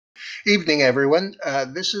Evening, everyone.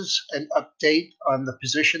 This is an update on the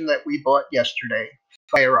position that we bought yesterday,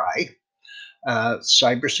 FireEye,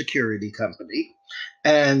 cybersecurity company.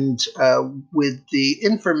 And with the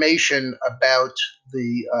information about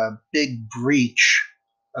the big breach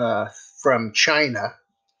uh, from China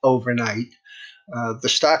overnight, the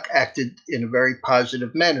stock acted in a very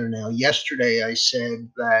positive manner. Now, yesterday I said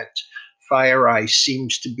that FireEye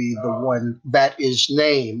seems to be the one that is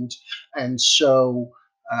named. And so,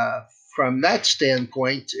 uh, from that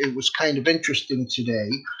standpoint, it was kind of interesting today.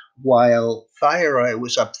 While FireEye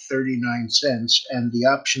was up 39 cents and the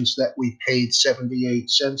options that we paid 78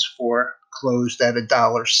 cents for closed at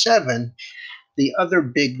 $1.07, the other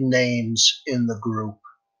big names in the group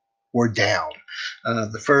were down.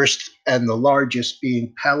 The first and the largest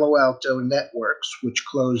being Palo Alto Networks, which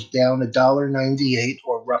closed down $1.98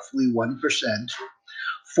 or roughly 1%.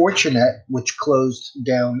 Fortinet, which closed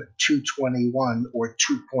down 221 or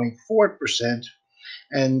 2.4%,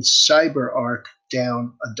 and CyberArk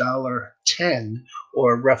down $1.10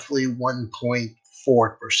 or roughly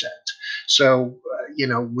 1.4%. So,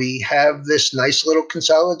 we have this nice little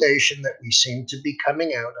consolidation that we seem to be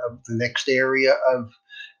coming out of. The next area of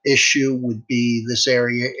issue would be this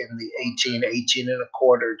area in the 18 and a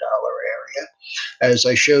quarter dollar area. As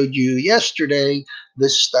I showed you yesterday,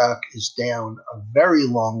 this stock is down a very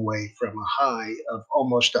long way from a high of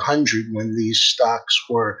almost 100 when these stocks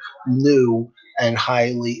were new and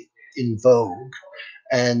highly in vogue.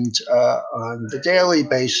 And on the daily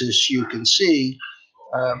basis, you can see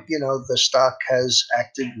the stock has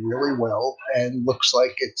acted really well and looks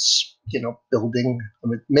like it's, building.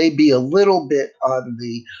 It may be a little bit on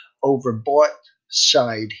the overbought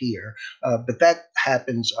side here, but that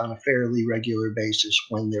happens on a fairly regular basis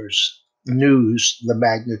when there's news the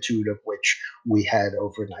magnitude of which we had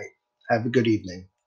overnight. Have a good evening.